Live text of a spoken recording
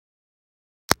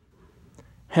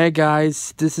Hey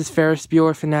guys, this is Ferris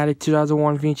Bueller Fanatic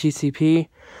 2001 VGCP,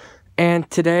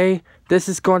 and today this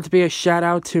is going to be a shout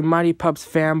out to MightyPups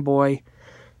Fanboy.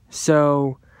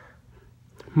 So,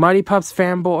 MightyPups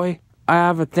Fanboy, I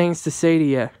have a things to say to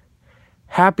you.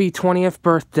 Happy 20th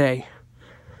birthday.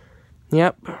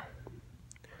 Yep.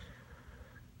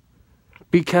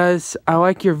 Because I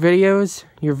like your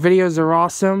videos are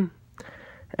awesome,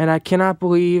 and I cannot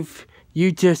believe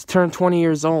you just turned 20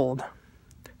 years old.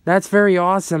 That's very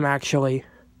awesome, actually.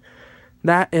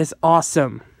 That is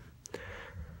awesome.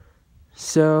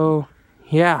 So,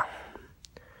 yeah.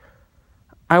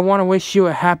 I want to wish you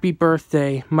a happy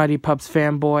birthday, MightyPups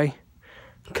Fanboy,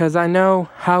 because I know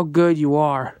how good you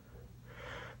are.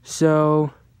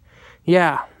 So,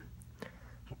 yeah.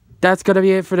 That's going to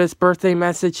be it for this birthday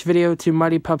message video to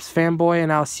MightyPups Fanboy,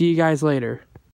 and I'll see you guys later.